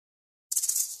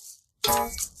Hey,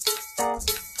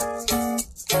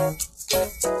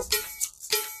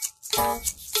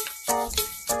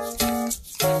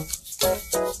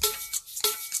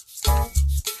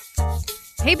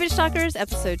 Bitch Talkers,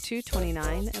 episode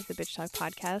 229 of the Bitch Talk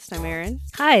podcast. I'm Erin.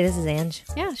 Hi, this is Ange.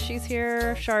 Yeah, she's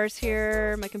here. Char's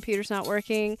here. My computer's not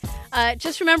working.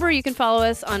 Just remember, you can follow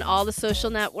us on all the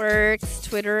social networks,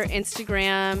 Twitter,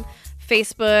 Instagram,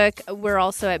 Facebook. We're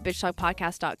also at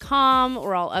bitchtalkpodcast.com.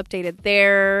 We're all updated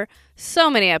there. So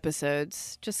many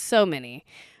episodes. Just so many.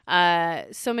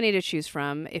 So many to choose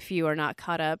from if you are not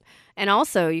caught up. And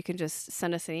also, you can just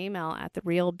send us an email at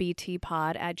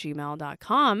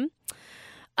therealbtpod@gmail.com.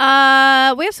 We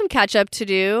have some catch up to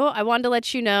do. I wanted to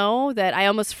let you know that I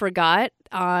almost forgot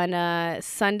on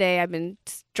Sunday. I've been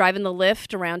driving the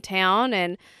Lyft around town,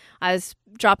 and I was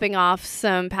dropping off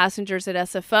some passengers at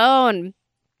SFO, and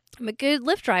I'm a good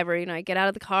Lyft driver. You know, I get out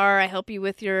of the car, I help you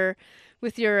with your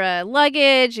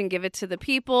luggage and give it to the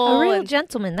people. A real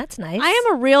gentleman. That's nice. I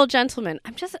am a real gentleman.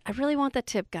 I really want the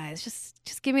tip, guys.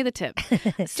 Just give me the tip.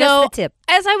 Just the tip.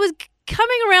 As I was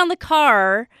coming around the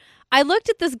car, I looked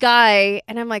at this guy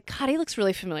and I'm like, God, he looks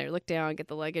really familiar. Look down, get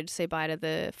the luggage, say bye to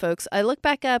the folks. I look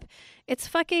back up. It's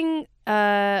fucking,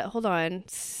 hold on.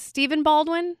 Stephen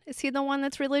Baldwin? Is he the one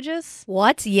that's religious?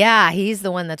 What? Yeah, he's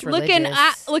the one that's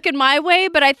religious. Looking my way,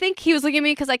 but I think he was looking at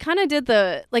me because I kind of did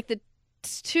the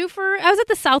twofer. I was at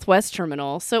the Southwest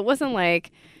terminal, so it wasn't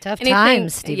like tough anything,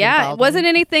 times, Stephen Baldwin. It wasn't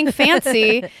anything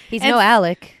fancy. He's no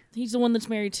Alec. He's the one that's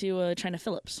married to China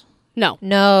Phillips. No,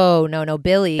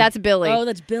 Billy. That's Billy. Oh,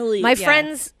 that's Billy. My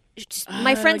friend's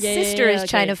sister is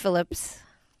China Phillips.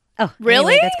 Oh,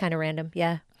 really? Anyway, that's kind of random.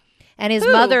 Yeah. And his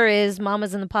mother is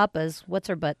Mamas and the Papas. What's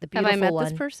her butt? The beautiful one. Have I met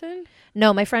this person?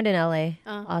 No, my friend in L.A.,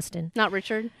 Austin. Not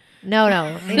Richard? No.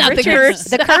 Not the curse.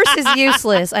 The curse is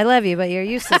useless. I love you, but you're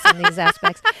useless in these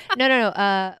aspects. No.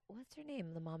 What's her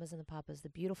name? The Mamas and the Papas, the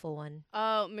beautiful one.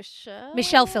 Oh, Michelle?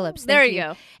 Michelle Phillips. There Thank you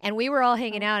go. And we were all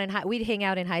hanging out, and we'd hang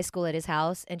out in high school at his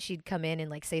house, and she'd come in and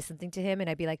like say something to him, and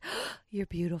I'd be like, oh, "You're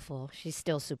beautiful." She's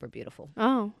still super beautiful.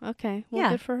 Oh, okay. Well, Yeah.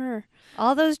 good for her.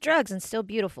 All those drugs and still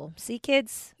beautiful. See,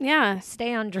 kids, Yeah.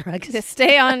 stay on drugs. To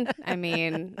stay on. I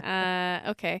mean,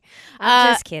 okay.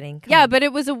 I'm just kidding. Come Yeah, on. but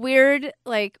it was a weird,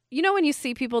 like, you know when you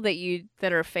see people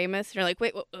that are famous, and you're like,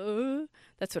 wait,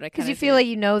 that's what I kind of because you feel like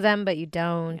you know them, but you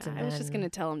don't. Yeah, and I was just then- going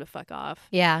to tell him to fuck off.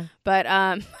 Yeah, But,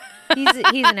 he's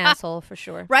an asshole for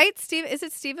sure. right, Steve? Is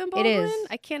it Stephen Baldwin? is.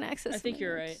 I can't access I think my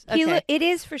you're notes. right. Okay. It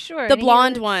is for sure. The And he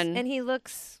blonde looks- one. and he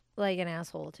looks like an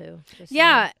asshole too. Just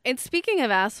Yeah, saying. and speaking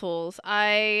of assholes,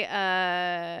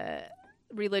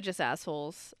 religious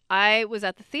assholes. I was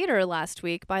at the theater last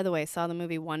week. By the way, saw the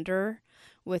movie Wonder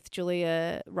with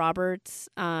Julia Roberts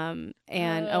and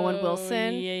Owen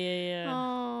Wilson. Yeah.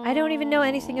 Oh, I don't even know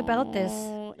anything about this.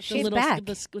 She's back.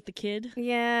 With the kid.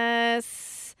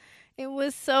 Yes, it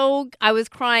was so. I was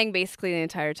crying basically the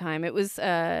entire time. It was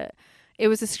a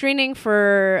screening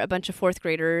for a bunch of fourth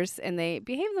graders, and they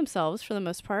behaved themselves for the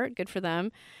most part. Good for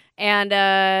them. And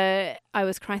I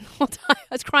was crying the whole time. I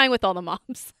was crying with all the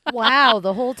moms. Wow,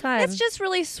 the whole time. It's just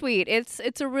really sweet.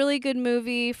 It's a really good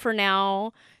movie for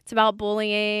now. It's about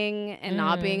bullying and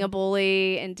not being a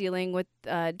bully and dealing with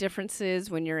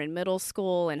differences when you're in middle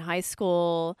school and high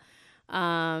school.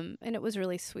 And it was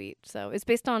really sweet. So it's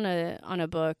based on a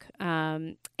book.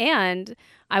 And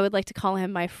I would like to call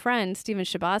him my friend, Steven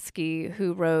Shabatsky,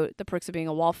 who wrote The Perks of Being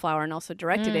a Wallflower and also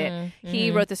directed it. He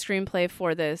wrote the screenplay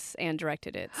for this and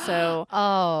directed it. So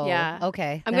Oh, yeah.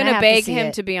 Okay. I'm Then going I to have beg see him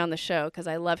it. to be on the show because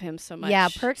I love him so much. Yeah,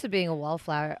 Perks of Being a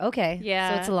Wallflower. Okay.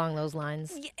 Yeah. So it's along those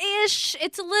lines. Ish.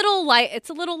 It's a little light. It's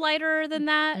a little lighter than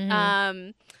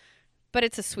that. But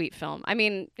it's a sweet film. I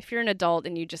mean, if you're an adult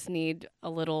and you just need a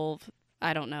little,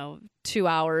 I don't know, 2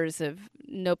 hours of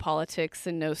no politics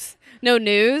and no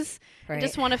news, Right.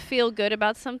 just want to feel good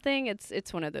about something,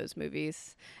 it's one of those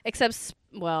movies. Except,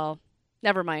 well,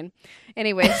 never mind.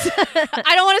 Anyways,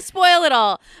 I don't want to spoil it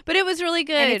all, but it was really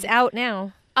good. And it's out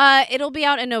now. It'll be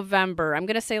out in November. I'm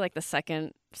gonna say like the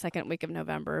second week of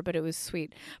November, but it was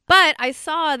sweet. But I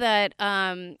saw that.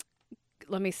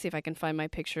 Let me see if I can find my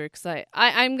picture because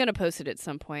I'm gonna post it at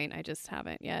some point. I just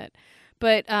haven't yet.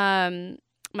 But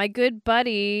my good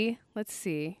buddy, let's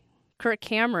see, Kirk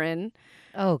Cameron.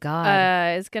 Oh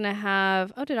God. Is gonna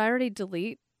have. Oh, did I already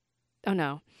delete? Oh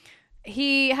no.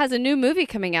 He has a new movie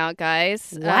coming out,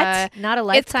 guys. What? Not a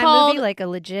Lifetime called- movie, like a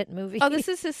legit movie. Oh, this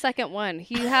is his second one.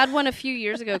 He had one a few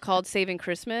years ago called Saving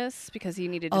Christmas because he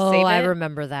needed to Oh, save it. I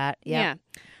remember that. Yeah.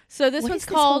 So this What one's is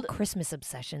this whole called. Christmas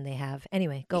obsession they have.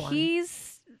 Anyway, go on.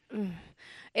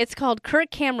 It's called Kirk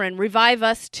Cameron Revive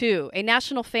Us 2, a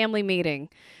national family meeting.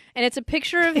 And it's a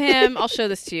picture of him. I'll show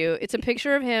this to you. It's a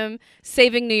picture of him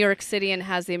saving New York City and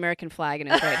has the American flag in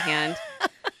his right hand.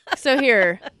 So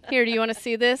here, do you want to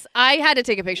see this? I had to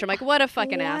take a picture. I'm like, what a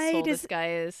fucking asshole this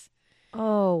guy is.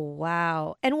 Oh,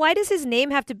 wow. And why does his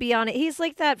name have to be on it? He's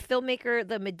like that filmmaker,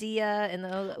 the Medea, and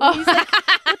the... He's like,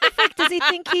 what the fuck does he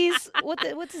think he's...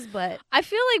 What's his butt? I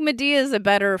feel like Medea is a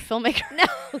better filmmaker.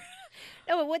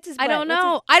 No, what's his butt? I don't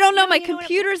know. I don't know. My you know what?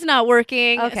 computer's not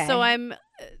working. Okay. So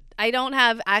I don't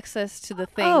have access to the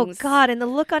things. Oh, God, and the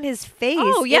look on his face.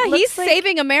 Oh, yeah, he's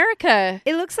saving America.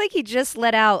 It looks like he just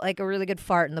let out like a really good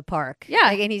fart in the park. Yeah.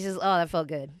 Like, and he's just, oh, that felt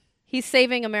good. He's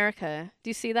saving America. Do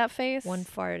you see that face? One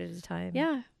fart at a time.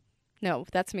 Yeah. No,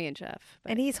 that's me and Jeff.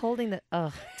 And he's holding the,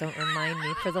 don't remind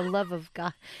me, for the love of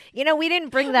God. You know, we didn't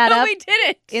bring that No, up. we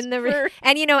didn't. In the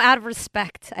and, you know, out of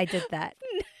respect, I did that.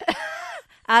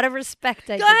 Out of respect,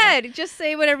 I did Go ahead. Just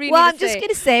say whatever you Well, need I'm to say. just going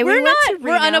to say, we're went not. to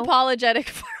We're Reno.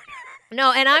 unapologetic.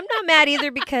 No, and I'm not mad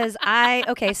either because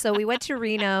so we went to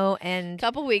Reno and A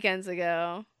couple weekends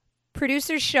ago.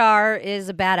 producer Shar is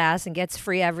a badass and gets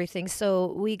free everything.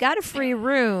 So we got a free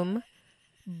room,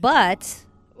 but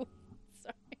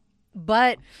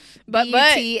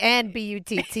B-U-T and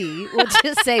B-U-T-T. We'll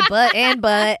just say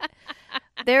but.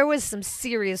 There was some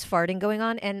serious farting going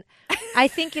on. And I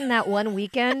think in that one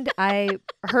weekend, I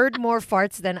heard more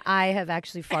farts than I have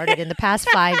actually farted in the past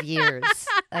 5 years.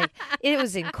 Like, it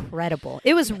was incredible.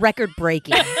 It was record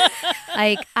breaking.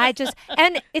 Like,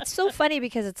 and it's so funny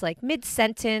because it's like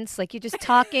mid-sentence, like you're just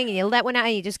talking and you let one out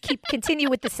and you just continue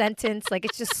with the sentence. Like,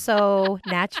 it's just so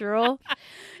natural.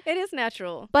 It is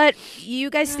natural. But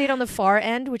you guys stayed on the far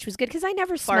end, which was good because I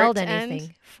never smelled Fart end?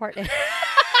 anything. Fart end.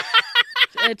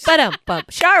 It's, Ba-dum-bump.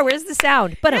 Shar, where's the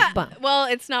sound? Ba-dum-bump. Well,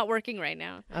 it's not working right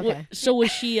now. Okay. so was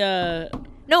she? No,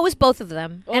 it was both of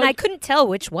them. And Oh. I couldn't tell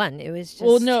which one. It was just...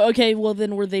 Well, no. Okay. Well,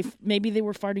 then were they? Maybe they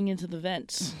were farting into the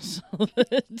vents. So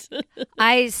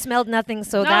I smelled nothing,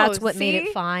 so No, that's what made see?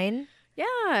 it fine.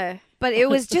 Yeah. But it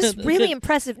was just really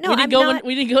impressive. No, we I'm didn't go. not...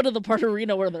 We didn't go to the part of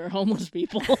Reno where there are homeless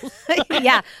people.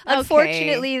 Yeah.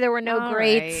 Unfortunately, there were no All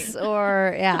grates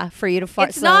for you to fart.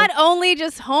 It's so- not only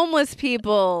just homeless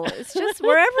people. It's just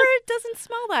wherever it doesn't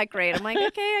smell that great. I'm like,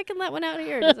 okay, I can let one out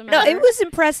here. It doesn't No, matter. it was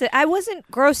impressive. I wasn't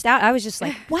grossed out. I was just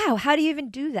like, wow, how do you even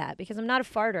do that? Because I'm not a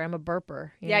farter. I'm a burper.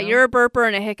 Yeah, know? you're a burper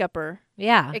and a hiccuper.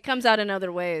 Yeah. It comes out in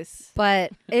other ways.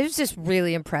 But it was just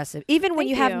really impressive. Even when Thank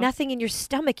you have you. nothing in your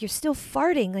stomach, you're still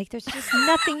farting. Like there's just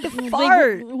nothing to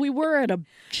fart. We were at a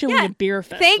Chilean beer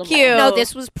festival. Thank you. No,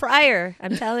 this was prior.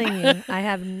 I'm telling you. I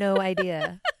have no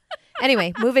idea.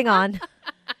 Anyway, moving on.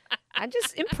 I'm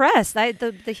just impressed.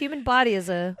 The human body is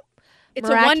a It's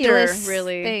a wonder, miraculous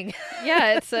really. thing.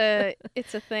 Yeah, it's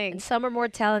a thing. And some are more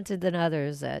talented than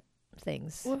others at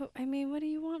things. Well, I mean, what do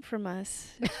you want from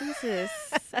us? Jesus,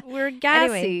 we're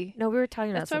gassy. Anyway, no, we were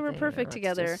talking That's about why we're something. perfect It's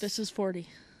together. just- This is 40.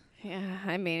 Yeah,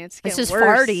 I mean, it's This getting is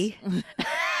worse. farty.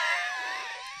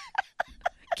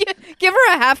 Give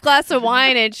her a half glass of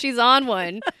wine and she's on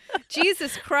one.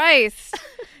 Jesus Christ.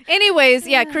 Anyways,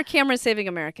 yeah, Kirk Cameron's saving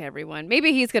America, everyone.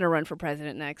 Maybe he's going to run for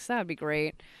president next. That would be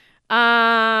great.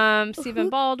 Stephen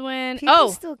Baldwin.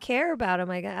 People still care about him.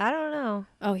 I don't know.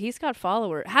 Oh, he's got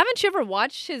followers. Haven't you ever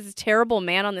watched his terrible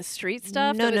Man on the Street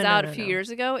stuff No, that was no, out no, a few no. years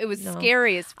ago? It was No.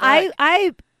 scary as fuck.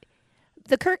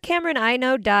 The Kirk Cameron I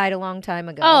know died a long time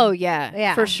ago. Oh, yeah,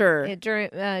 yeah, for sure.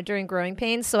 during Growing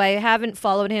Pains. So I haven't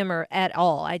followed him or at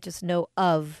all. I just know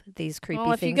of these creepy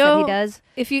Well, if you things that he go- does.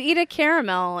 If you eat a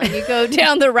caramel and you go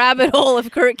down the rabbit hole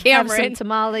of Kirk Have some Cameron,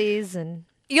 tamales and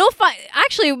you'll find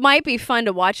actually it might be fun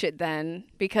to watch it then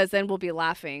because then we'll be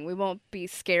laughing. We won't be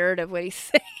scared of what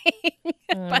he's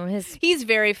saying. his He's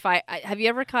very have you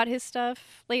ever caught his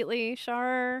stuff lately,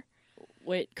 Shar?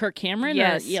 Wait, Kirk Cameron?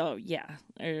 Yes. Yeah.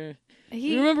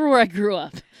 Remember where I grew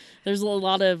up? There's a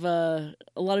lot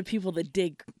of people that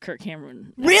dig Kirk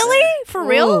Cameron. out Really? there. For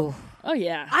real? Ooh. Oh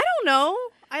yeah. I don't know.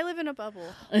 I live in a bubble.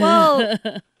 Well,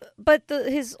 but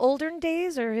his older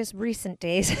days or his recent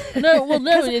days? No, well,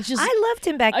 no. 'Cause It's just. I loved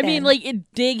him back I then. mean, like,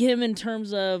 dig him in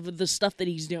terms of the stuff that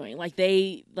he's doing. Like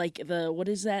what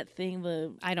is that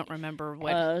thing? I don't remember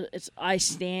what. It's I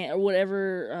Stand or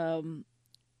whatever.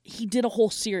 He did a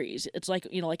whole series. It's like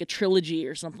like a trilogy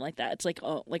or something like that. It's like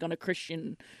on a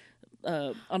Christian,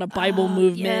 on a Bible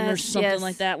movement or yes, something yes.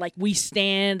 like that. Like We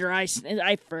Stand or I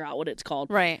forgot what it's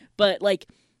called. Right. But like,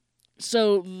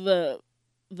 so the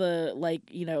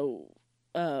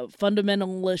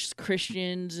fundamentalist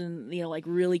Christians and like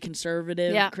really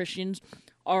conservative Yeah. Christians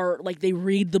are like they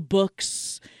read the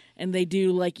books and they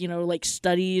do like like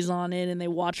studies on it, and they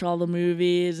watch all the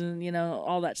movies and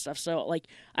all that stuff. So like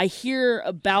I hear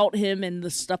about him and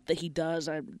the stuff that he does.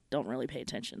 I don't really pay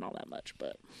attention all that much,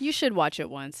 but You should watch it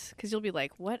once because you'll be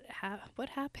like, what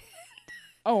happened?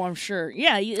 oh, I'm sure.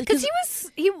 Yeah, Because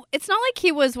it's not like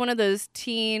he was one of those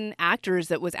teen actors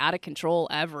that was out of control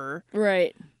ever.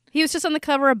 right. He was just on the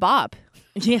cover of Bop.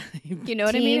 Yeah, You know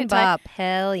what I Teen mean? Bop,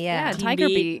 hell yeah. Yeah, Teen Tiger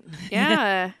Beat. Beat.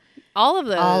 Yeah. All of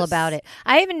those. All about it.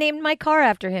 I even named my car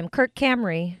after him, Kirk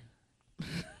Camry.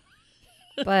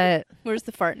 But Where's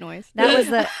the fart noise? that was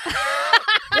the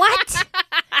what?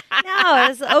 No, it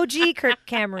was the OG Kirk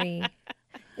Camry.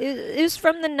 It was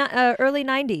from the early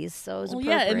 '90s, so it was well,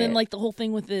 appropriate. yeah, and then like the whole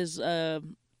thing with his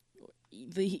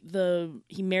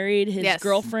he married his Yes.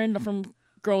 girlfriend from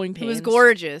Growing It Pains. was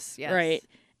gorgeous. Yes. Right.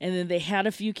 And then they had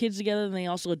a few kids together, and they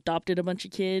also adopted a bunch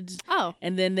of kids. Oh.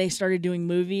 And then they started doing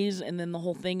movies, and then the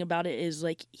whole thing about it is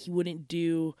like he wouldn't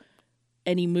do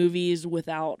any movies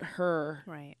without her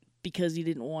Right. because he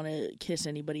didn't want to kiss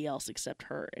anybody else except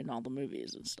her in all the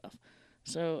movies and stuff.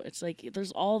 So it's like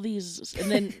there's all these, and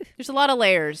then There's a lot of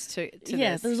layers to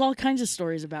yeah, this. there's all kinds of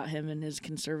stories about him and his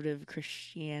conservative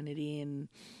Christianity and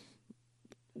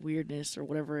weirdness or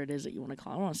whatever it is that you want to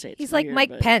call it. I don't want to say it's He's like weird, Mike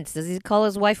but- Pence. Does he call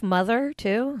his wife mother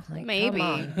too? Like, Maybe. Come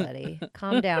on, buddy.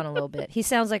 Calm down a little bit. He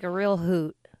sounds like a real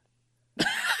hoot.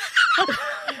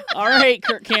 All right,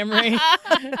 Kirk Camry.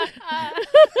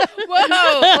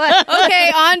 Whoa.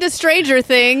 Okay, on to Stranger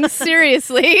Things.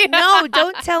 Seriously. No,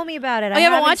 don't tell me about it. I you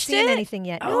haven't haven't watched seen it? anything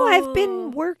yet. No, I've Oh.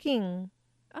 been working.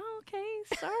 Oh,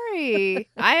 okay. Sorry.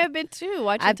 I have been too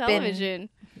watching I've been- television.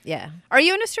 Yeah. Are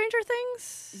you into Stranger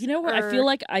Things? You know what? I Or- feel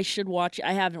like I should watch it.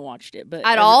 I haven't watched it, but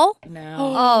At all? No.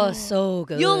 Oh, so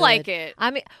good. You'll like it. I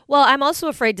mean, well, I'm also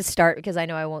afraid to start because I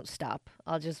know I won't stop.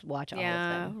 I'll just watch all of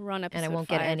Yeah, them, run episode and I won't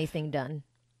 5. get anything done.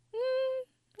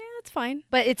 Yeah, that's fine.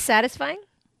 But it's satisfying.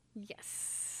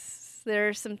 Yes. There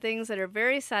are some things that are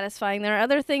very satisfying. There are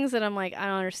other things that I'm like, I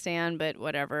don't understand, but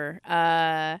whatever.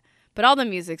 But all the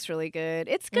music's really good.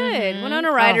 It's good. Mhm.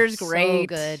 Winona Ryder's Oh, great.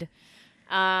 So good.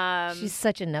 Um, She's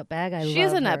such a nutbag. I love she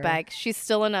is a her. nutbag. She's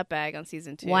still a nutbag on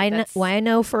season 2. Why? That's- Why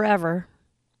no forever?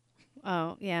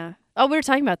 Oh, yeah. Oh, we were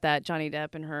talking about that. Johnny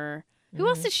Depp and her. Who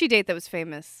else did she date that was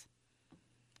famous?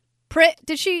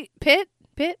 Did she? Pitt?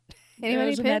 Anybody?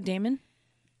 Was it Pitt? Matt Damon?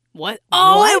 What?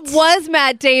 Oh, What? it was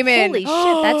Matt Damon. Holy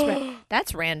shit!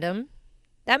 That's random.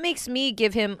 That makes me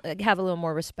give him have a little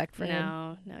more respect for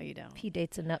him. No, you don't. He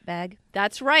dates a nutbag.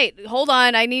 That's right. Hold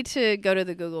on. I need to go to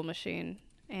the Google machine.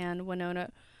 And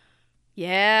Winona.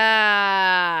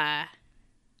 Yeah.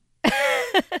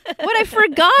 What? I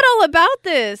forgot all about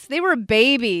this. They were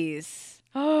babies.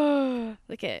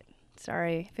 Look at.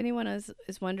 Sorry. If anyone is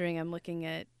wondering, I'm looking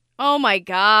at. Oh my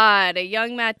God. A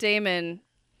young Matt Damon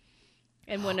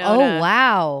and Winona. Oh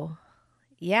wow!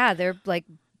 Yeah, they're like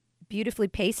beautifully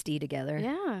pasty together.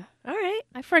 Yeah. All right.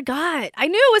 I forgot. I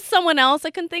knew it was someone else.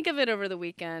 I couldn't think of it over the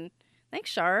weekend. Thanks,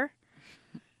 Shar.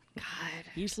 God.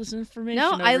 Useless information.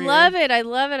 No, over I here. love it. I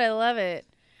love it. I love it.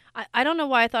 I don't know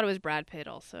why I thought it was Brad Pitt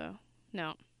also.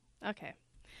 No. Okay.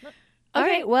 All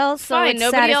right. Well, so Fine. it's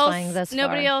Nobody satisfying else. thus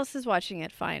Nobody far. else is watching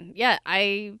it. Fine. Yeah.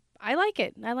 I like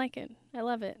it. I like it. I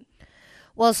love it.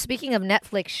 Well, speaking of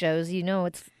Netflix shows, you know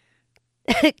it's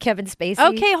Kevin Spacey.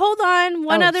 Okay. Hold on.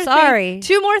 One Oh, other sorry. thing.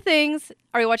 2 more things.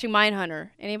 Are you watching Mindhunter?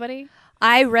 Anybody?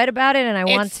 I read about it and I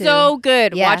want It's to. so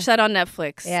good. Yeah. Watch that on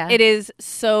Netflix. Yeah. It is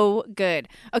so good.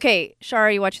 Okay, Shar,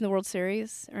 are you watching the World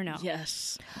Series or no?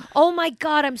 Yes. Oh my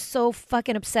god, I'm so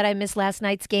fucking upset I missed last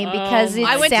night's game because it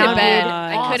I went to sounded bed.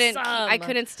 awesome. I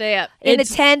couldn't stay up. in the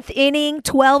It's- 10th inning,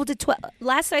 12-12.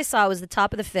 Last I saw was the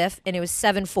top of the 5th, and it was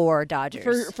 7-4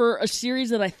 Dodgers. For a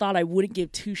series that I thought I wouldn't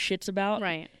give 2 shits about,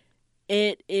 Right.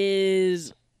 it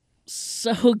is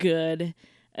so good,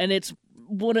 and it's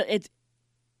one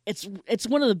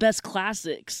of the best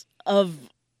classics of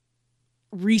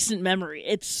recent memory.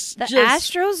 It's The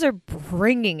just Astros are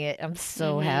bringing it. I'm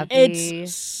so happy.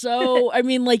 it's so. I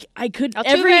mean, like I could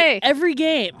Altuve. every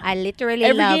game. I literally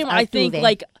Every love game, I think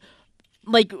Altuve.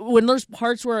 like when there's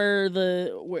parts where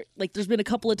like there's been a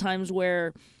couple of times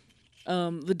where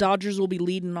the Dodgers will be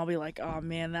leading and I'll be like, oh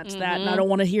man, that's that, and I don't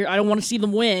want to see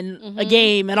them win a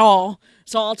game at all.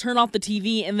 So I'll turn off the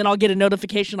TV and then I'll get a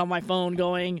notification on my phone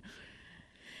going,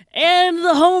 and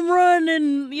the home run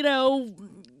and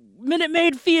Minute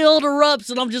Maid Field erupts,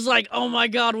 and I'm just like, oh my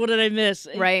god, what did I miss?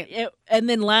 Right. And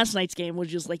then last night's game was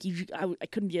just like I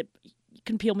couldn't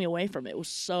peel me away from it. It was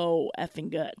so effing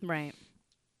good. Right.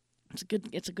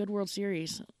 It's a good World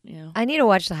Series. I need to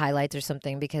watch the highlights or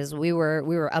something because we were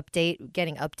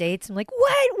getting updates. I'm like,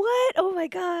 what? Oh my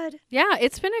god. Yeah,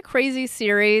 it's been a crazy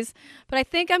series, but I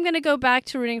think I'm going to go back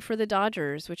to rooting for the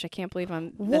Dodgers, which I can't believe that's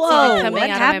even coming what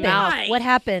out happened? of my mouth. What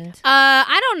happened?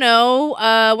 I don't know.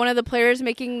 One of the players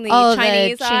making the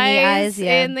Chinese the chingy eyes,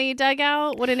 yeah. in the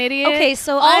dugout. What an idiot. Okay,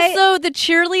 so also the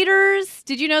cheerleaders.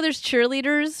 Did you know there's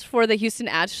cheerleaders for the Houston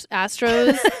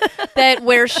Astros that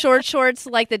wear shorts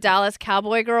like the Dallas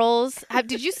Cowboy girls?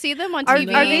 Did you see them on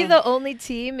TV? Are they the only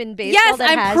team in baseball? Yes,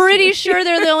 that I'm pretty sure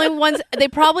they're the only ones. They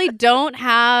probably don't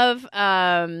have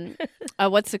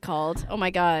what's it called? Oh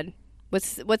my god,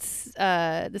 what's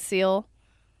the seal?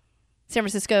 San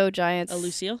Francisco Giants. A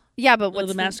Lucille? Yeah, but what's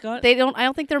the mascot? They don't. I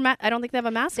don't think they have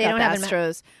a mascot. They don't have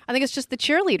Astros. I think it's just the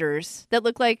cheerleaders that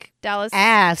look like Dallas.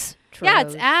 Ass. Yeah,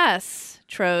 it's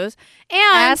Astros.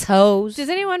 And assholes. does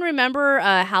anyone remember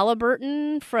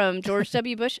Halliburton from George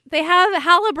W. Bush? They have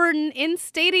Halliburton in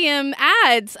stadium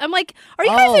ads. I'm like, are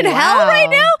you guys in hell right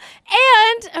now?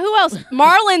 And who else?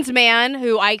 Marlins man,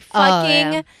 who I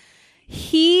fucking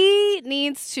he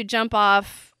needs to jump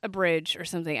off a bridge or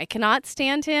something. I cannot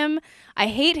stand him. I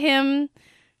hate him.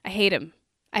 I hate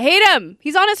him.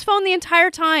 He's on his phone the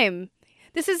entire time.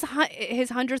 This is his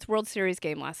 100th World Series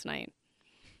game last night.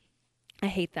 I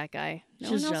hate that guy.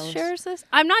 No one else shares this?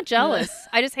 I'm not jealous.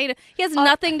 I just hate it. He has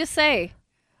nothing to say.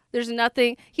 There's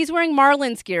nothing. He's wearing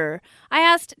Marlins gear. I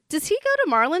asked, does he go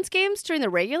to Marlins games during the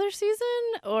regular season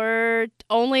or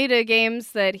only to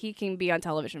games that he can be on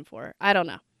television for? I don't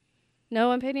know.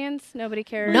 No opinions? Nobody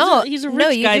cares? No, he's a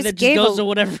rich guy that just goes to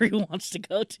whatever he wants to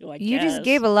go to, I guess. You just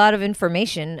gave a lot of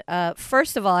information.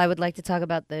 First of all, I would like to talk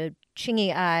about the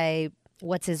chingy eye,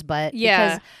 what's his butt?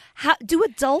 Yeah. Because do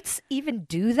adults even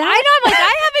do that? I know. I'm like,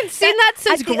 I haven't seen that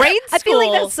since grade school. I feel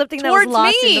like that's something that was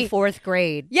lost in the fourth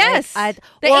grade. Yes. Like,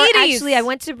 the 80s. Actually, I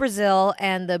went to Brazil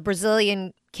and the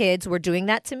Brazilian kids were doing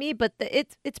that to me, but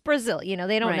it's Brazil. You know,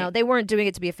 they don't know. They weren't doing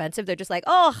it to be offensive. They're just like,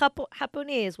 oh,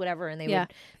 Japanese, whatever. And they would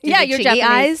do the you're chingy Japanese.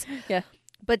 eyes. Yeah.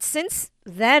 But since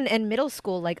then in middle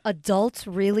school, like adults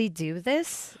really do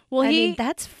this. Well, I mean,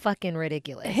 that's fucking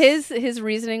ridiculous. His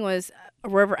reasoning was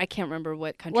wherever, I can't remember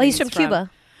what country. Well, he's from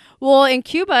Cuba. Well, in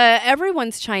Cuba,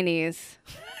 everyone's Chinese.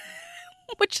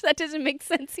 Which that doesn't make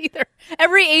sense either.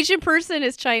 Every Asian person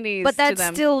is Chinese. But that to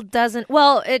them. still doesn't.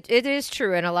 Well, it is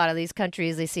true in a lot of these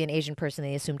countries. They see an Asian person,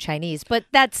 they assume Chinese. But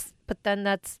then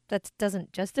that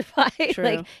doesn't justify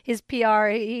like his PR.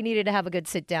 He needed to have a good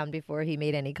sit down before he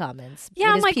made any comments.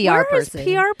 Yeah, I'm like, PR person.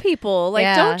 PR people?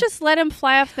 Like, don't just let him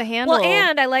fly off the handle. Well,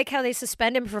 and I like how they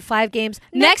suspend him for 5 games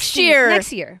next year.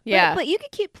 Next year, yeah. But you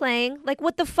could keep playing. Like,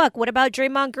 what the fuck? What about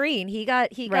Draymond Green? He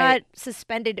got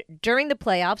suspended during the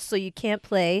playoffs, so you can't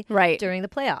play during the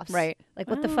playoffs. Right. Like,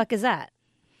 what the fuck is that?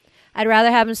 I'd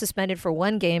rather have him suspended for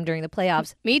 1 game during the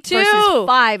playoffs. Me too. Versus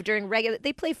 5 during regular.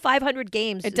 They play 500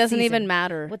 games. It doesn't even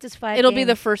matter. What does 5? It'll be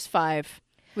the first 5,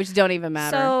 which don't even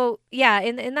matter. So yeah,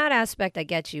 in that aspect, I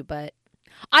get you, but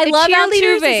I love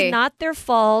cheerleaders. Altuve. Is not their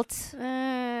fault. No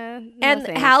and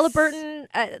thanks. Halliburton,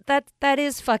 that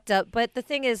is fucked up. But the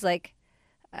thing is, like,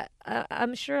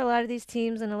 I'm sure a lot of these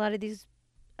teams and a lot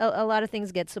of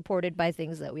things get supported by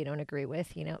things that we don't agree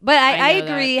with, you know. But I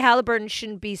agree, Halliburton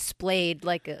shouldn't be splayed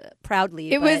like proudly.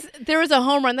 There was a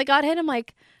home run that got hit. I'm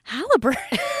like,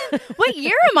 Halliburton. What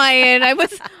year am I in? I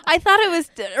thought it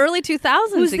was early 2000s.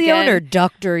 Who's again. the owner?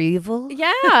 Dr. Evil.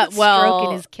 Yeah, well,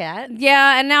 stroking his cat.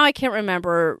 Yeah, and now I can't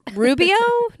remember Rubio.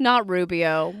 Not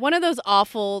Rubio. One of those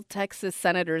awful Texas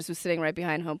senators who's sitting right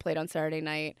behind home plate on Saturday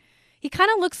night. He kind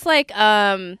of looks like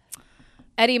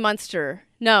Eddie Munster.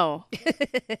 No.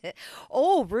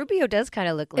 Oh, Rubio does kind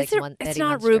of look like Eddie It's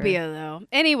not Munster. Rubio though.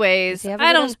 Anyways,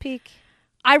 I don't peak.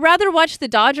 I'd rather watch the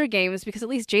Dodger games because at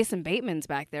least Jason Bateman's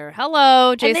back there.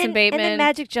 Hello, Jason Bateman. And then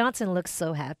Magic Johnson looks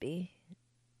so happy.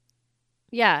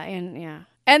 Yeah,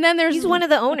 and then he's one of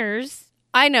the owners.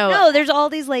 I know. No, there's all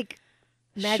these like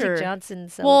Magic Johnson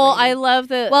celebrating. Well, I love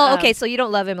the. Well, okay, so you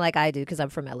don't love him like I do because I'm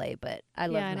from LA, but I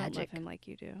love Magic. I don't love him like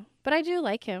you do, but I do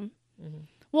like him. Mm-hmm.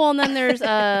 Well, and then there's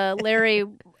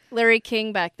Larry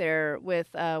King back there with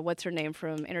what's her name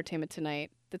from Entertainment Tonight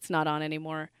that's not on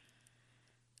anymore.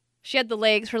 She had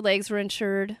her legs were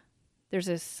insured. There's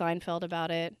a Seinfeld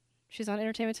about it. She's on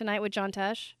Entertainment Tonight with John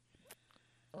Tesh.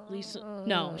 Lisa,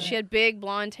 no, she had big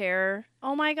blonde hair.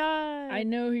 Oh my god! I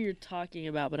know who you're talking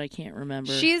about, but I can't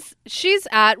remember. She's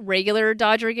at regular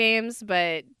Dodger games,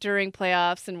 but during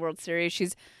playoffs and World Series,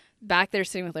 she's back there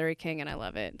sitting with Larry King, and I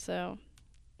love it. So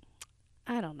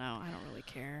I don't know. I don't really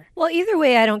care. Well, either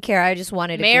way, I don't care. I just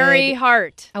wanted Mary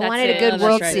Hart. I wanted a good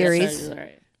World Series,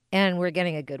 and we're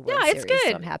getting a good World Series. It's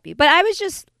good. So I'm happy. But I was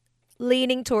just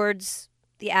leaning towards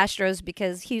the Astros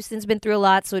because Houston's been through a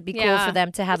lot, so it'd be cool Yeah, for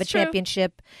them to have a that's true.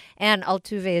 championship. And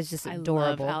Altuve is just I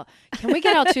adorable. love Can we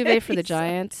get Altuve for the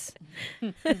Giants?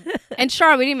 And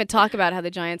Char, we didn't even talk about how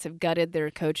the Giants have gutted their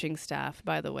coaching staff,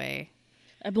 by the way.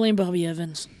 I blame Bobby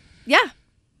Evans. Yeah,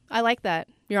 I like that.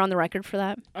 You're on the record for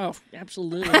that. Oh,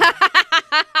 absolutely.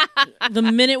 The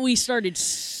minute we started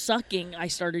sucking, I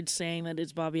started saying that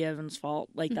it's Bobby Evans' fault.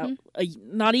 Like that,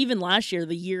 not even last year,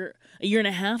 a year and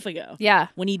a half ago. Yeah.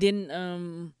 When he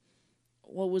didn't,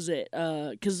 what was it?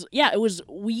 Because it was.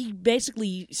 We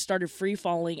basically started free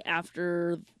falling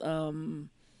after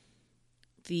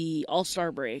the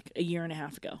All-Star break a year and a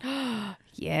half ago.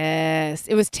 Yes,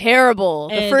 it was terrible.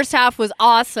 The And- first half was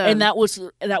awesome. And that was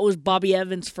Bobby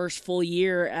Evans' first full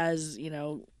year as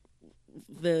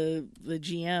the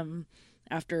GM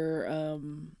after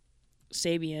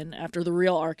Sabian, after the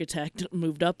real architect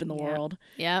moved up in the world.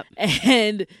 Yep.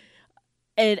 And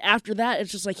after that,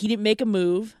 it's just like he didn't make a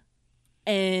move,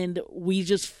 and we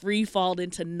just free falled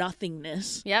into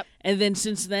nothingness. Yep. And then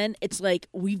since then, it's like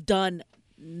we've done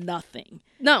nothing.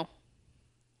 No.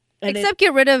 And Except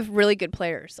get rid of really good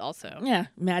players also.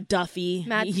 Matt Duffy.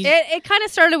 It kind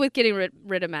of started with getting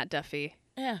rid of Matt Duffy.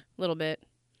 Yeah. A little bit.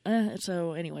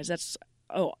 So anyways, that's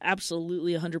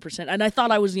absolutely 100%. And I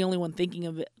thought I was the only one thinking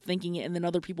it, and then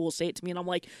other people will say it to me, and I'm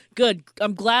like, good.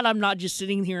 I'm glad I'm not just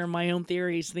sitting here in my own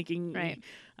theories thinking Right.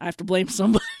 I have to blame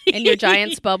somebody. In your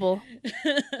Giants bubble.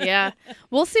 Yeah.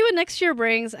 We'll see what next year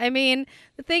brings. I mean,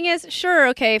 the thing is, sure,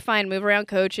 okay, fine, move around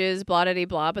coaches,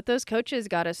 blah-da-dee-blah, but those coaches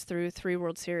got us through 3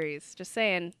 World Series. Just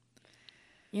saying.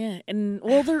 Yeah, and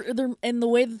well, they're and the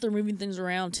way that they're moving things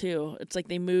around too. It's like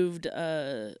they moved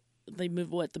the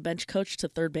bench coach to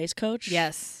third base coach.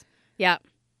 Yes. Yeah.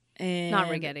 And Not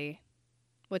Rigetti.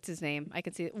 What's his name? I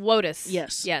can see it. Wotus.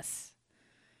 Yes. Yes.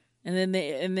 And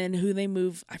then who they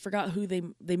move? I forgot who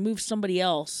they moved somebody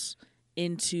else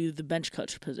into the bench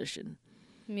coach position.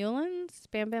 Mullins?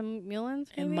 Bam Bam Mullins?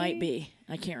 It might be.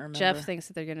 I can't remember. Jeff thinks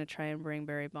that they're going to try and bring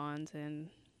Barry Bonds in.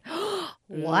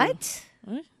 What?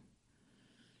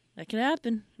 That could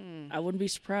happen. I wouldn't be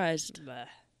surprised.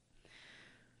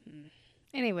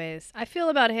 Anyways, I feel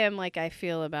about him like I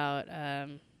feel about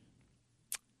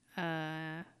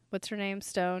what's her name?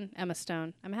 Stone? Emma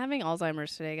Stone. I'm having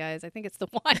Alzheimer's today, guys. I think it's the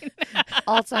wine.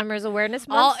 Alzheimer's Awareness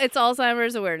Month? It's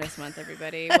Alzheimer's Awareness Month,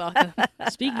 everybody. Welcome.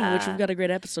 Speaking of which, we've got a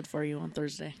great episode for you on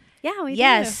Thursday. Yeah, we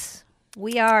Yes,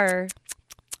 we are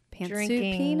do.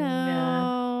 drinking,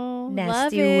 Pinot. nasty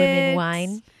Love women it.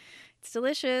 wine. It's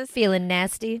delicious. Feeling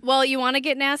nasty. Well, you want to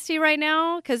get nasty right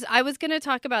now? Because I was going to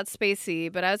talk about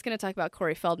Spacey, but I was going to talk about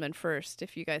Corey Feldman first,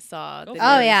 if you guys saw. Go the for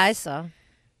Oh, news. yeah, I saw.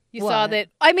 You What? saw that.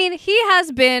 I mean, he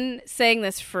has been saying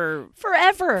this for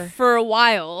Forever. a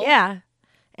while. Yeah.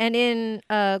 And in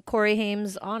Corey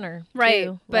Haim's honor. Right,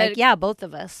 too. but Like, yeah, both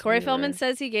of us. Corey we Feldman were-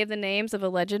 says he gave the names of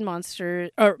alleged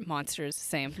molesters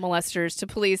to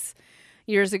police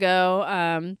years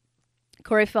ago.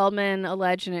 Corey Feldman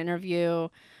alleged in an interview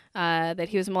that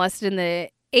he was molested in the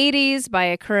 80s by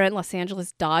a current Los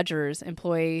Angeles Dodgers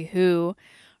employee who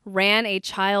ran a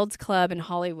child's club in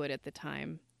Hollywood at the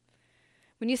time.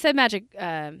 When you said Magic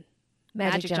Johnson,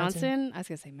 I was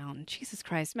going to say Mountain. Jesus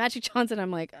Christ. Magic Johnson, I'm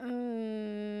like, I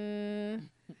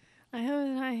hope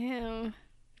not him.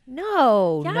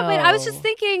 No. Yeah, no. but I was just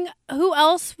thinking, who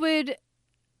else would?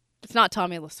 It's not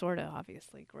Tommy Lasorda,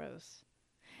 obviously. Gross.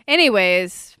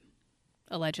 Anyways,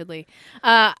 allegedly,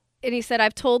 and he said,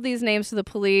 "I've told these names to the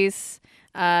police."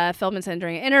 Feldman said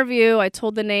during an interview, "I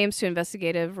told the names to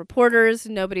investigative reporters.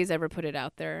 Nobody's ever put it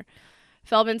out there."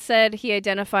 Feldman said he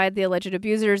identified the alleged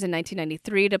abusers in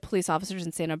 1993 to police officers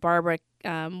in Santa Barbara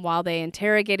while they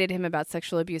interrogated him about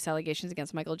sexual abuse allegations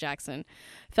against Michael Jackson.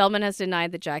 Feldman has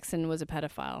denied that Jackson was a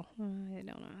pedophile. I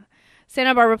don't know.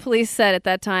 Santa Barbara police said at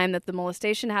that time that the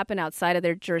molestation happened outside of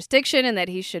their jurisdiction and that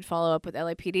he should follow up with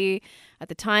LAPD. At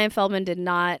the time, Feldman did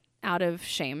not, out of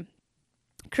shame.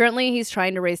 Currently, he's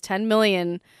trying to raise $10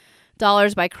 million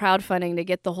by crowdfunding to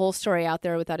get the whole story out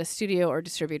there without a studio or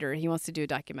distributor. He wants to do a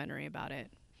documentary about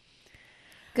it.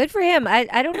 Good for him. I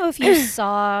don't know if you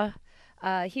saw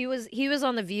he was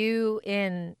on The View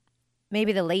in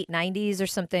maybe the late 90s or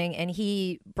something, and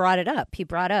he brought it up. He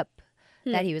brought up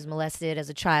that he was molested as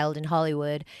a child in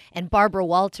Hollywood, and Barbara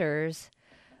Walters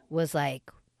was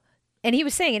like, and he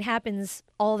was saying it happens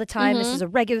all the time. This is a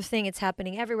regular thing. It's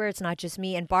happening everywhere. It's not just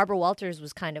me. And Barbara Walters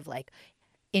was kind of like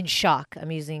in shock.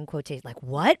 I'm using quotation, like,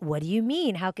 what? What do you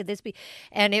mean? How could this be?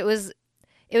 And it was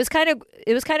kind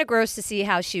of gross to see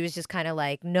how she was just kind of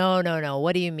like, no.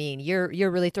 What do you mean? You're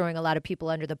really throwing a lot of people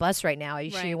under the bus right now. Are you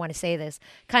sure you want to say this?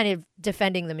 Kind of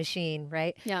defending the machine,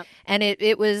 right? Yeah. And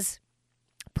it was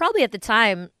probably at the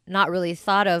time not really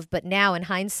thought of, but now in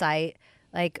hindsight,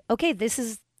 like, okay, this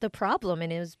is the problem,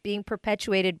 and it was being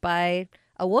perpetuated by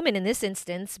a woman in this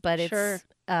instance, but it's Sure.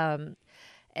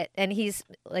 And he's,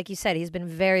 like you said, he's been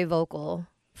very vocal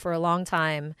for a long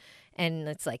time, and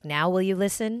it's like, now will you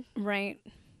listen? Right.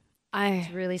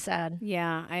 It's really sad.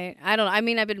 Yeah, I don't know. I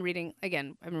mean, I've been reading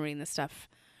this stuff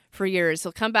for years.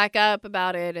 He'll come back up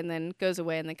about it and then goes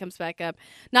away and then comes back up.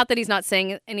 Not that he's not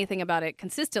saying anything about it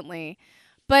consistently,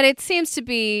 but it seems to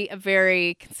be a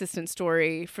very consistent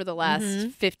story for the last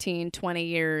 15, 20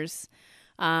 years.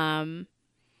 Who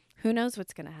knows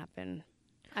what's going to happen?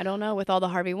 I don't know with all the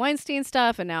Harvey Weinstein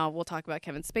stuff, and now we'll talk about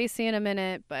Kevin Spacey in a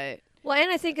minute, but Well, and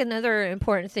I think another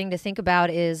important thing to think about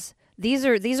is these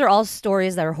are all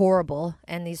stories that are horrible,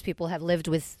 and these people have lived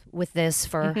with this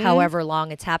for however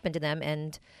long it's happened to them,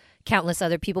 and countless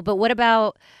other people. But what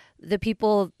about the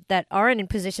people that aren't in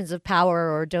positions of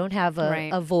power or don't have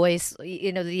a voice?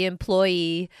 You know, the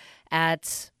employee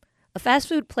at a fast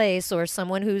food place, or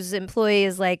someone whose employee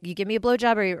is like, you give me a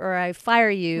blowjob or I fire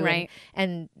you. Right.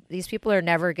 And these people are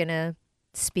never going to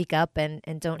speak up and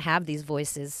don't have these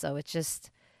voices. So it's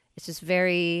just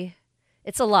very,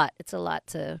 it's a lot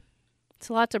to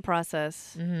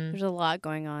process. There's a lot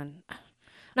going on.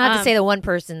 Not to say that one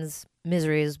person's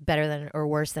misery is better than or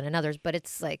worse than another's, but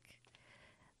it's like,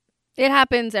 it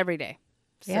happens every day.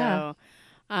 Yeah. So,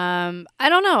 I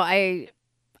don't know.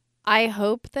 I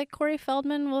hope that Corey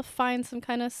Feldman will find some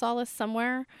kind of solace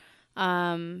somewhere.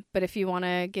 But if you want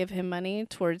to give him money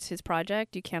towards his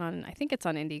project, you can I think it's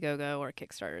on Indiegogo or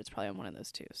Kickstarter. It's probably on one of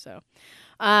those two. So,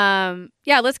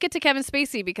 yeah, let's get to Kevin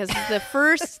Spacey, because the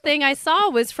first thing I saw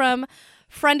was from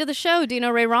friend of the show, Dino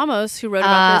Ray Ramos, who wrote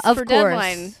about this of for course.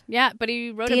 Deadline. Yeah, but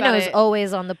he wrote Dino's about it.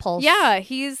 always on the pulse. Yeah,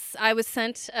 I was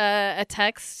sent a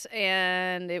text,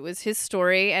 and it was his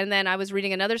story. And then I was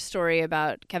reading another story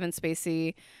about Kevin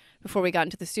Spacey before we got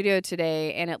into the studio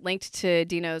today, and it linked to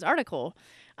Dino's article.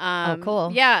 Oh,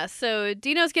 cool. Yeah, so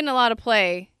Dino's getting a lot of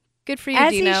play. Good for you,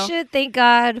 As Dino. he should, thank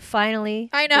God, finally.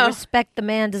 I know. The respect the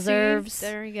man deserves. See?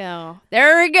 There we go.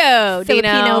 There we go,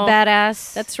 Filipino Dino.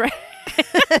 badass. That's right.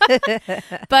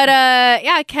 But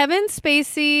yeah, Kevin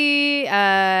Spacey.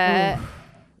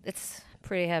 It's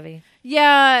pretty heavy.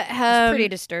 Yeah, It's pretty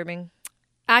disturbing.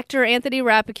 actor Anthony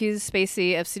Rapp accused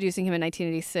Spacey of seducing him in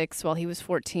 1986 while he was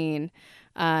 14.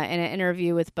 In an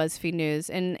interview with BuzzFeed News.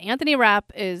 And Anthony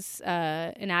Rapp is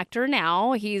an actor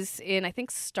now. He's in, I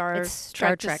think, Star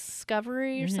Trek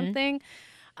Discovery or something.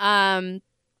 But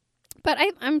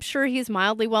I'm sure he's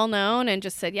mildly well known, and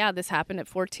just said, yeah, this happened at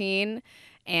 14.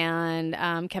 And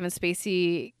Kevin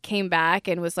Spacey came back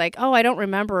and was like, oh, I don't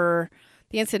remember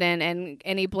the incident,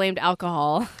 and he blamed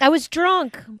alcohol. I was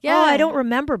drunk. Yeah. Oh, I don't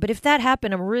remember. But if that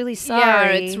happened, I'm really sorry.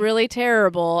 Yeah, it's really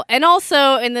terrible. And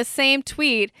also, in the same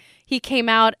tweet, he came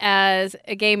out as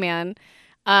a gay man,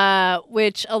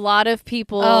 which a lot of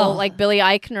people, like Billy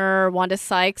Eichner, Wanda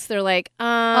Sykes, they're like,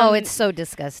 oh, it's so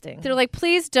disgusting. They're like,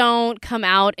 please don't come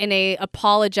out in a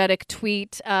apologetic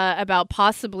tweet about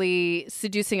possibly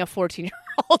seducing a 14-year-old.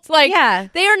 Like, Yeah.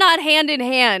 they are not hand in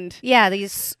hand. Yeah,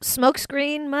 these smoke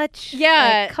screen much?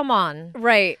 Yeah. Like, come on.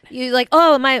 Right. You like,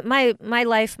 oh, my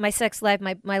life, my sex life,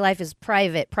 my life is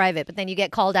private, but then you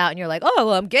get called out and you're like, oh,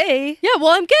 well, I'm gay. Yeah,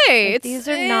 well, I'm gay. Like, these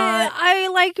are not- I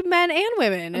like men and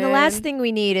women. And the last thing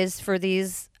we need is for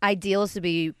these ideals to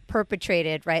be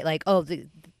perpetrated, right? Like, oh,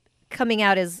 coming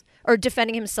out as, or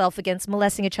defending himself against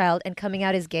molesting a child and coming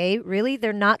out as gay. Really?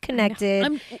 They're not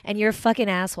connected, and you're a fucking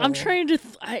asshole. I'm trying to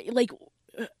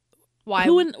Why?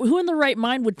 Who in the right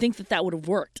mind would think that would have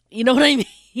worked? You know what I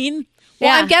mean? Well,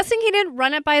 Yeah. I'm guessing he didn't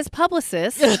run it by his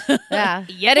publicist. Yeah.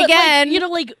 Yet But, again.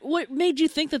 like, what made you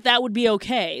think that would be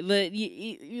okay? That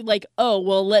you like, oh,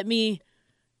 well, let me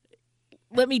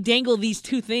dangle these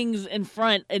two things in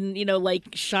front and,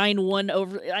 like, shine one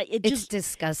over. It's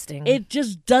disgusting. It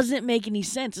just doesn't make any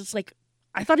sense. It's like,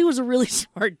 I thought he was a really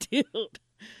smart dude.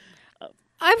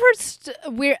 I've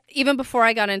heard even before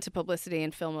I got into publicity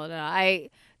and film,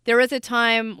 there was a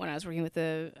time when I was working with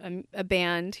a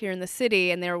band here in the city,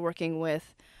 and they were working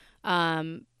with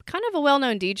kind of a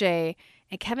well-known DJ,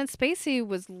 and Kevin Spacey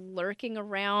was lurking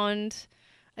around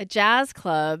a jazz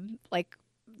club, like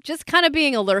just kind of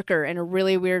being a lurker in a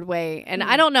really weird way. And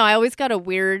I don't know, I always got a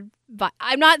weird vibe.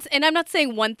 I'm not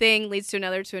saying one thing leads to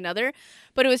another,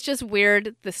 but it was just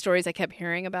weird, the stories I kept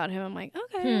hearing about him. I'm like,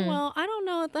 okay, well, I don't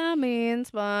know what that means,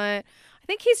 but I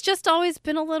think he's just always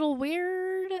been a little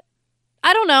weird.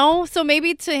 I don't know. So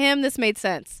maybe to him this made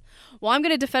sense. Well, I'm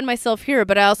going to defend myself here,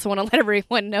 but I also want to let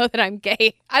everyone know that I'm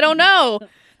gay. I don't know.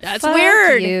 That's Fuck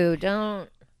weird. You don't.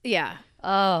 Yeah.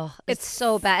 Oh, it's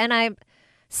so bad. And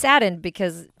saddened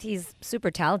because he's super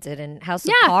talented and House of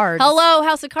Yeah. Cards. Hello,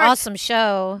 House of Cards. Awesome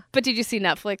show. But did you see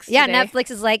Netflix? Yeah, today?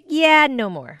 Netflix is like, yeah, no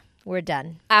more. We're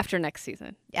done. After next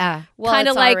season. Yeah. Well,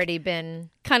 Kinda it's like- already been.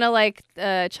 Kind of like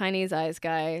Chinese Eyes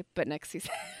guy, but next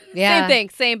season. Yeah. Same thing,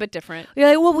 same but different. You're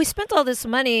like, well, we spent all this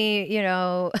money,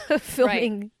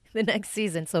 filming the next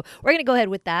season. So we're going to go ahead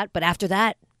with that. But after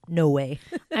that, no way.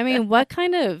 I mean, what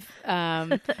kind of?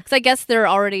 Because I guess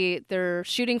they're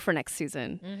shooting for next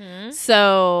season. Mm-hmm.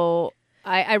 So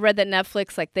I read that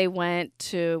Netflix, like, they went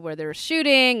to where they were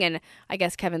shooting, and I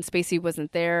guess Kevin Spacey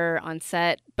wasn't there on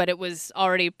set, but it was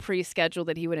already pre-scheduled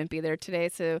that he wouldn't be there today.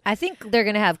 So, I think they're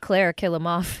going to have Claire kill him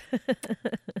off.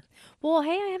 well,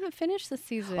 hey, I haven't finished the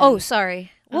season. Oh,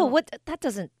 sorry. Oh. Well, what? That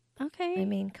doesn't. okay. I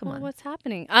mean, come Well, on. what's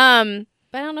happening?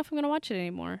 But I don't know if I'm gonna watch it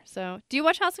anymore. So, do you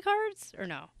watch House of Cards or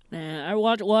no? Nah, I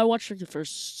watched like the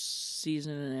first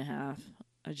season and a half.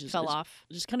 I just Fell off.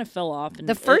 Just kind of fell off. And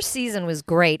The first season was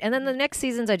great, and then the next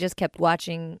seasons I just kept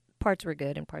watching. Parts were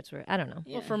good, and parts were I don't know.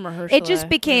 Yeah. Well, from rehearsal, It just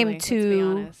became really, let's be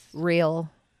too honest. real.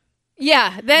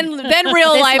 Yeah. Then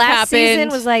real This life last happened. season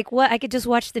was like, what? I could just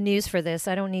watch the news for this.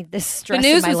 I don't need this the stress.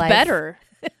 news in my was life. better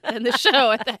than the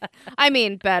show. I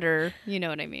mean, better. You know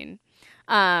what I mean.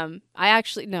 I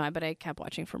actually no, but I kept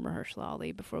watching from rehearsal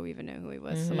Ali before we even knew who he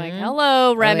was. So I'm like, Mhm.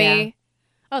 hello, Remy.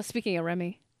 yeah. Oh, speaking of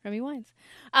Remy Wines.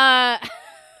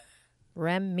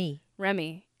 Remy.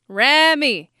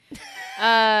 Remy.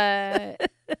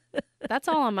 That's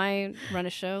all on my run a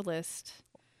show list.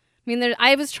 I mean,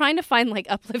 I was trying to find like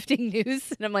uplifting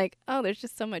news, and I'm like, oh, there's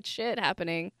just so much shit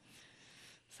happening,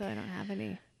 so I don't have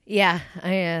any. Yeah,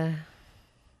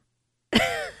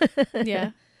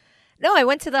 Yeah. No, I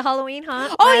went to the Halloween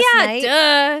haunt. Oh last yeah, night.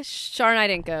 duh. Char and I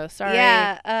didn't go. Sorry.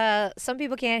 Yeah, some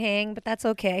people can't hang, but that's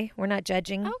okay. We're not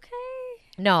judging. Okay.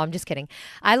 No, I'm just kidding.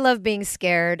 I love being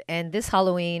scared, and this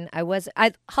Halloween,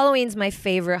 Halloween's my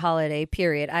favorite holiday.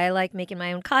 Period. I like making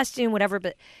my own costume, whatever.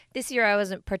 But this year, I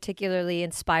wasn't particularly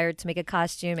inspired to make a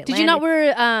costume. Did you not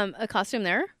wear a costume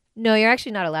there? No, you're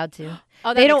actually not allowed to.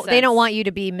 Oh, They don't want you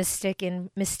to be mistaken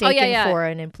yeah. for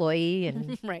an employee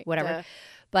and right. whatever. duh.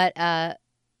 But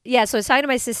yeah, so I was talking to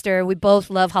my sister. We both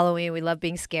love Halloween. We love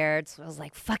being scared. So I was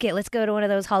like, fuck it, let's go to one of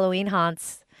those Halloween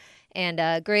haunts.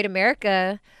 And Great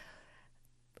America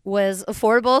was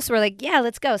affordable, so we're like, yeah,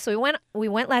 let's go. So we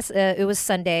went last it was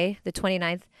Sunday, the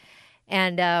 29th,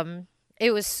 and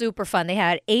it was super fun. They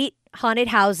had 8 haunted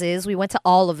houses. We went to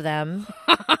all of them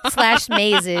 /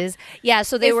 mazes. Yeah,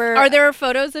 so they were. Are there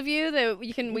photos of you that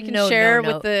we can No, share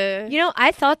no. with the? You know,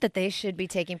 I thought that they should be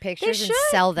taking pictures and should.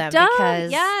 sell them Duh,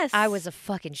 because yes. I was a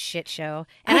fucking shit show.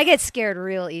 And I get scared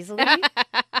real easily.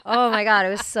 Oh my God, it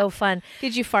was so fun.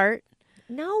 Did you fart?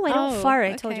 No, I don't Oh, fart.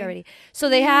 I told you okay. already. So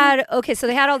they had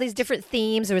all these different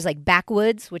themes. There was like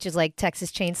Backwoods, which is like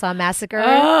Texas Chainsaw Massacre.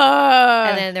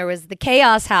 And then there was the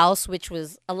Chaos House, which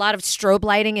was a lot of strobe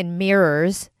lighting and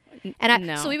mirrors. And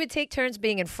No. so we would take turns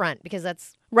being in front because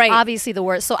that's Right. obviously the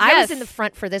worst. So I was Yes. in the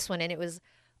front for this one, and it was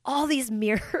all these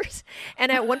mirrors.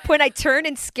 And at one point, I turned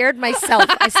and scared myself.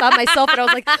 I saw myself, and I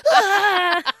was like,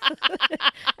 ah!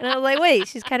 And I was like, wait,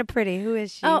 she's kind of pretty. Who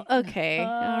is she? Oh, okay.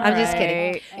 I'm just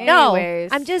kidding. Alright. No,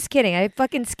 Anyways. I'm just kidding. I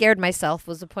fucking scared myself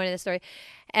was the point of the story.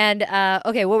 And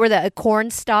okay, what were the Corn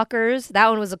Stalkers? That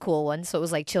one was a cool one. So it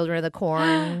was like Children of the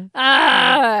Corn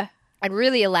Ah. and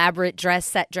really elaborate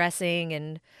set dressing.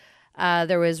 And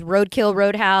there was Roadkill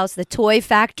Roadhouse, the Toy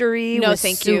Factory. No, was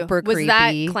thank super you. Was creepy.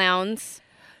 that clowns?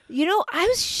 You know, I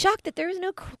was shocked that there was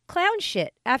no clown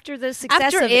shit after the success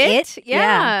After of it? it.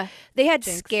 Yeah. They had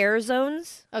Jinx. scare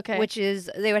zones. Okay. Which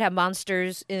is they would have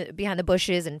monsters behind the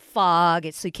bushes and fog,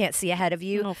 so you can't see ahead of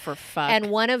you. Oh, for fuck. And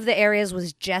one of the areas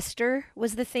was Jester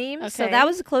was the theme. So Okay. that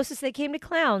was the closest they came to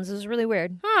clowns. It was really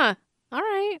weird. Huh. All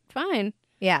right. Fine.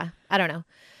 Yeah, I don't know.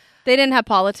 They didn't have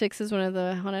politics as one of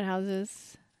the haunted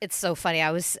houses. It's so funny.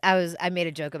 I made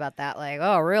a joke about that, like,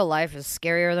 oh, real life is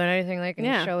scarier than anything they can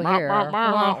Yeah. show here.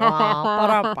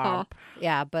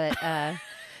 Yeah, but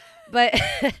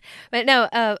but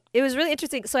no, it was really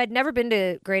interesting. So I'd never been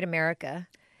to Great America.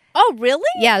 Oh, really?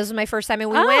 Yeah, this was my first time, and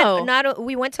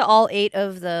we went to all 8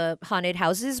 of the haunted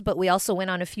houses, but we also went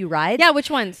on a few rides. Yeah.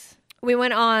 Which ones? We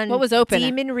went on What was open?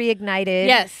 Demon Reignited.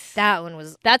 Yes. That one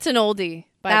was That's an oldie.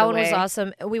 By that the one was way.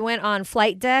 awesome. We went on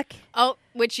Flight Deck, Oh,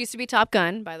 which used to be Top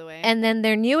Gun, by the way. and then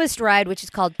their newest ride, which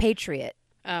is called Patriot.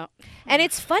 Oh. And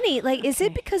it's funny, like, is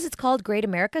it because it's called Great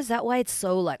America? Is that why it's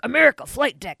so like America,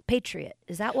 Flight Deck, Patriot?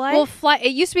 Is that why? Well,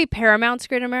 it used to be Paramount's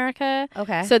Great America.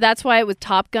 Okay. So that's why it was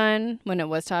Top Gun when it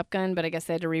was Top Gun, but I guess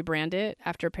they had to rebrand it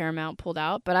after Paramount pulled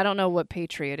out. But I don't know what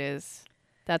Patriot is.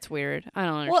 That's weird. I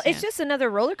don't understand. Well, it's just another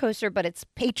roller coaster, but it's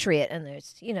Patriot, and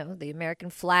there's the American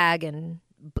flag and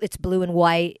it's blue and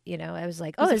white. You know, I was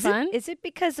like, oh, Was it fun? Is it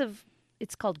because of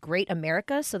it's called Great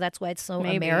America, so that's why it's so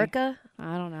Maybe. America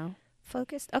I don't know.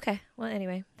 focused? Okay. Well,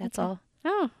 anyway, that's all.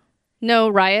 Oh, no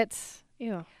riots.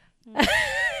 Ew.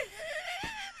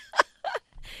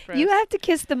 You have to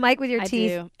kiss the mic with your I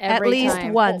teeth do. at Every least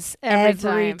time. once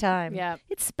Every time. Yeah,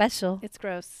 It's special. it's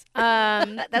gross.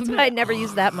 That's why I never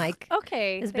use that mic.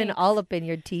 Okay. It's been thanks. all up in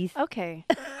your teeth. Okay.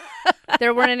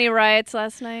 There weren't any riots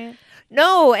last night.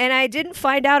 No, and I didn't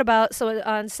find out about. So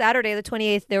on Saturday, the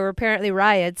 28th, there were apparently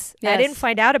riots. I Yes. didn't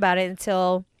find out about it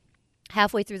until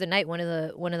halfway through the night. One of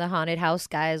the haunted house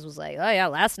guys was like, "Oh yeah,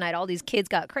 last night all these kids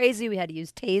got crazy. We had to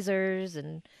use tasers,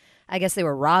 and I guess they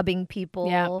were robbing people."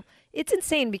 Yeah. It's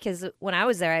insane because when I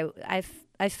was there,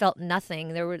 I felt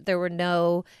nothing. There were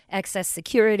no excess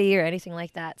security or anything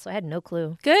like that, so I had no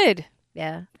clue. Good.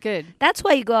 Yeah. Good. That's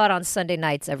why you go out on Sunday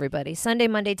nights, everybody. Sunday,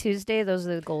 Monday, Tuesday, those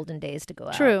are the golden days to go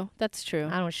out. True. That's true.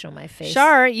 I don't show my face.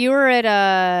 Shar, you were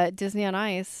at Disney on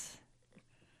Ice.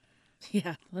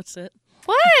 Yeah, that's it.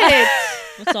 What?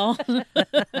 That's all.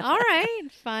 All right.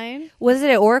 Fine. Was it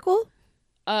at Oracle?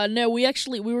 No, we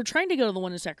were trying to go to the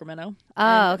one in Sacramento.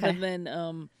 Oh, And okay.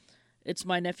 then it's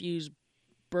my nephew's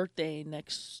birthday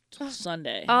next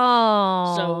Sunday.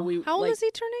 Oh. So we How old is he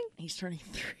turning? He's turning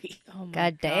 3. Oh my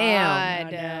God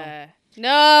damn. God. I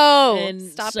No. and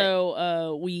Stop it.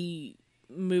 so we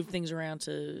moved things around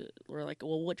to we're like,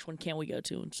 well, which one can we go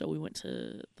to? And so we went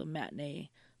to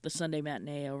the Sunday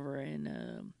matinee over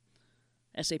in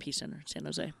SAP Center in San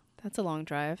Jose. That's a long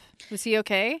drive. Was he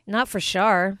okay? Not for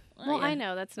Shar. Well, Yeah. I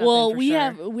know that's not. Well, for we sure.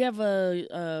 have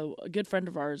a good friend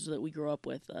of ours that we grew up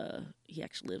with. He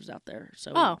actually lives out there,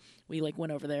 so Oh. we like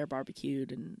went over there,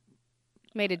 barbecued, and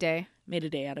made a day. made a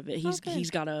day out of it. good. He's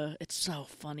got it's so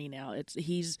funny now.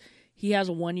 He has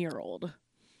a 1-year-old,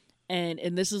 and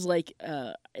this is like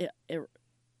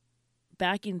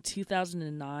back in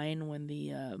 2009 when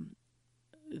the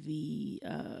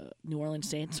New Orleans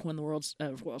Saints won the World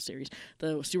Series,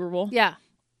 the Super Bowl. Yeah.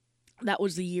 That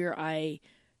was the year I,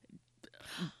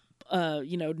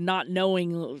 not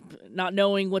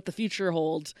knowing what the future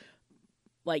holds,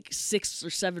 like 6 or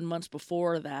 7 months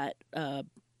before that,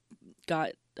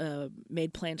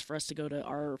 made plans for us to go to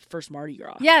our first Mardi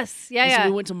Gras. Yes. Yeah. And Yeah. So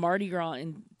we went to Mardi Gras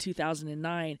in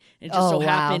 2009, and it just Oh, so wow.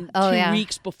 happened Oh, 2 yeah.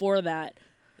 weeks before that,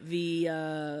 the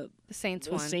the Saints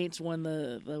the won. Saints won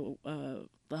the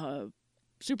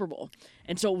Super Bowl,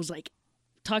 and so it was like,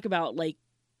 talk about like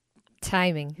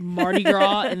Timing. Mardi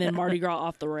Gras and then Mardi Gras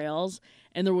off the rails.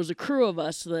 And there was a crew of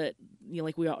us that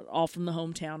like we all from the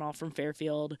hometown, all from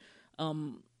Fairfield.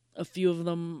 A few of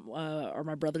them are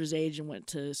my brother's age and went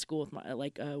to school with my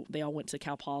they all went to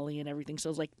Cal Poly and everything. So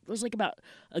it was like about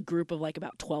a group of like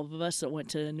about 12 of us that went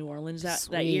to New Orleans that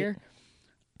Sweet. year.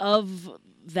 Of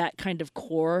that kind of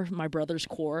core, my brother's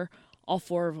core, all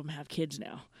 4 of them have kids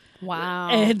now. Wow.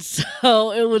 And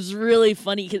so it was really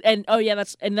funny. And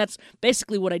that's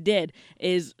basically what I did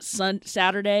is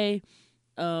Saturday.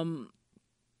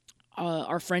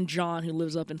 Our friend John, who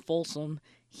lives up in Folsom,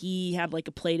 he had like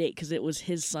a play date because it was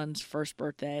his son's first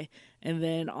birthday. And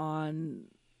then on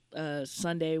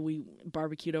Sunday, we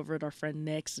barbecued over at our friend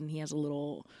Nick's, and he has a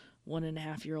little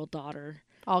 1.5-year-old daughter.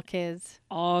 All kids.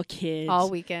 All kids. All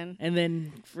weekend. And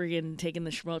then friggin' taking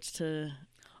the schmotes to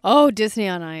Oh, Disney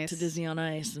on Ice. Disney on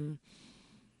Ice, and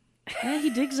yeah, he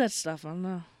digs that stuff. I don't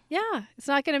know. Yeah. It's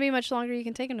not going to be much longer you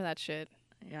can take him to that shit.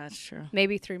 Yeah, that's true.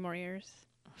 Maybe 3 more years.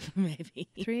 Maybe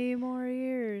 3 more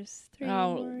years. 3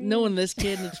 Oh, more years. knowing this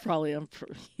kid, it's probably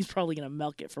he's probably gonna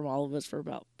milk it from all of us for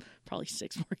about probably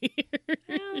 6 more years.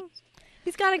 Well,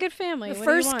 he's got a good family. The What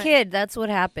do you first want? kid, that's what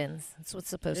happens. That's what's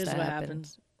supposed Is to what happen.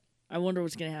 happens. I wonder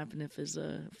what's gonna happen if his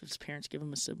parents give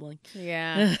him a sibling.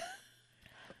 Yeah.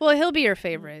 Well, he'll be your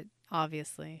favorite,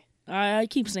 obviously. I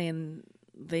keep saying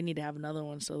they need to have another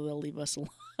one so they'll leave us alone.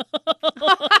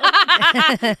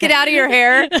 Get out of your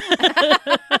hair.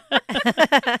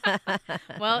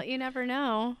 Well, you never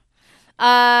know.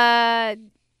 I'm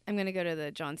going to go to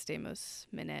the John Stamos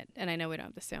minute, and I know we don't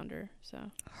have the sounder, so.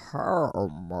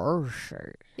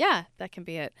 Yeah, that can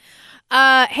be it.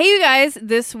 Hey, you guys,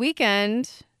 this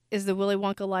weekend is the Willy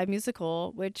Wonka live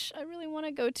musical, which I really want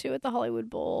to go to at the Hollywood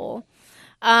Bowl.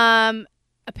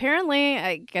 Apparently,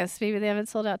 I guess maybe they haven't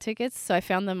sold out tickets, so I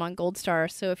found them on Gold Star.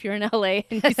 So if you're in LA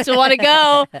and you still want to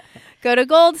go to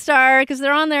Gold Star because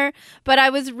they're on there. But I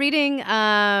was reading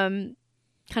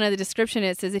kind of the description.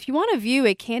 It says, if you want to view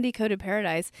a candy-coated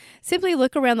paradise, simply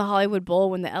look around the Hollywood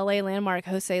Bowl when the LA Landmark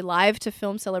hosts a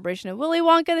live-to-film celebration of Willy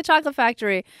Wonka and the Chocolate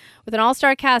Factory with an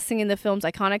all-star cast singing the film's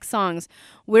iconic songs.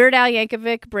 Weird Al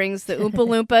Yankovic brings the Oompa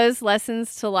Loompas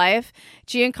lessons to life.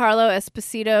 Giancarlo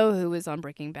Esposito, who is on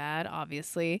Breaking Bad,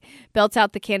 obviously, belts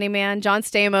out the Candyman. John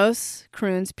Stamos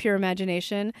croons Pure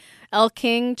Imagination. Elle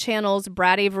King channels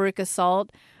bratty Veruca Salt.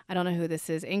 I don't know who this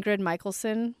is. Ingrid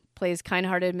Michaelson plays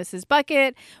kind-hearted Mrs.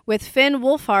 Bucket, with Finn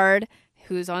Wolfhard,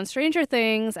 who's on Stranger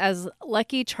Things, as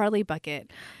Lucky Charlie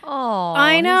Bucket. Oh,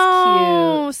 I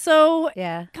know. He's cute. So,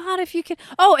 Yeah. God, if you can.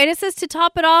 Oh, and it says to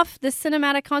top it off, this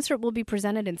cinematic concert will be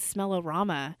presented in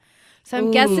Smellorama. So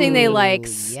I'm guessing they like.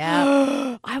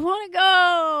 Yeah. I want to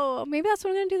go. Maybe that's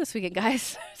what I'm going to do this weekend,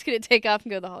 guys. I'm just going to take off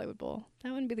and go to the Hollywood Bowl.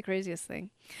 That wouldn't be the craziest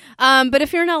thing. But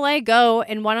if you're in LA, go.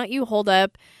 And why don't you hold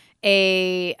up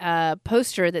a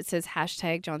poster that says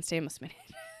hashtag John Stamos Minute.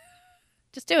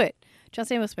 Just do it. John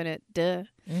Stamos Minute. Duh.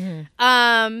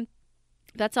 Mm-hmm.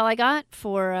 That's all I got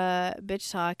for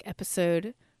Bitch Talk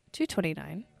episode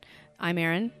 229. I'm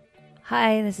Erin.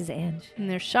 Hi, this is Ange. And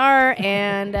there's Shar.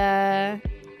 And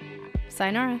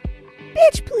sayonara.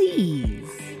 Bitch, please.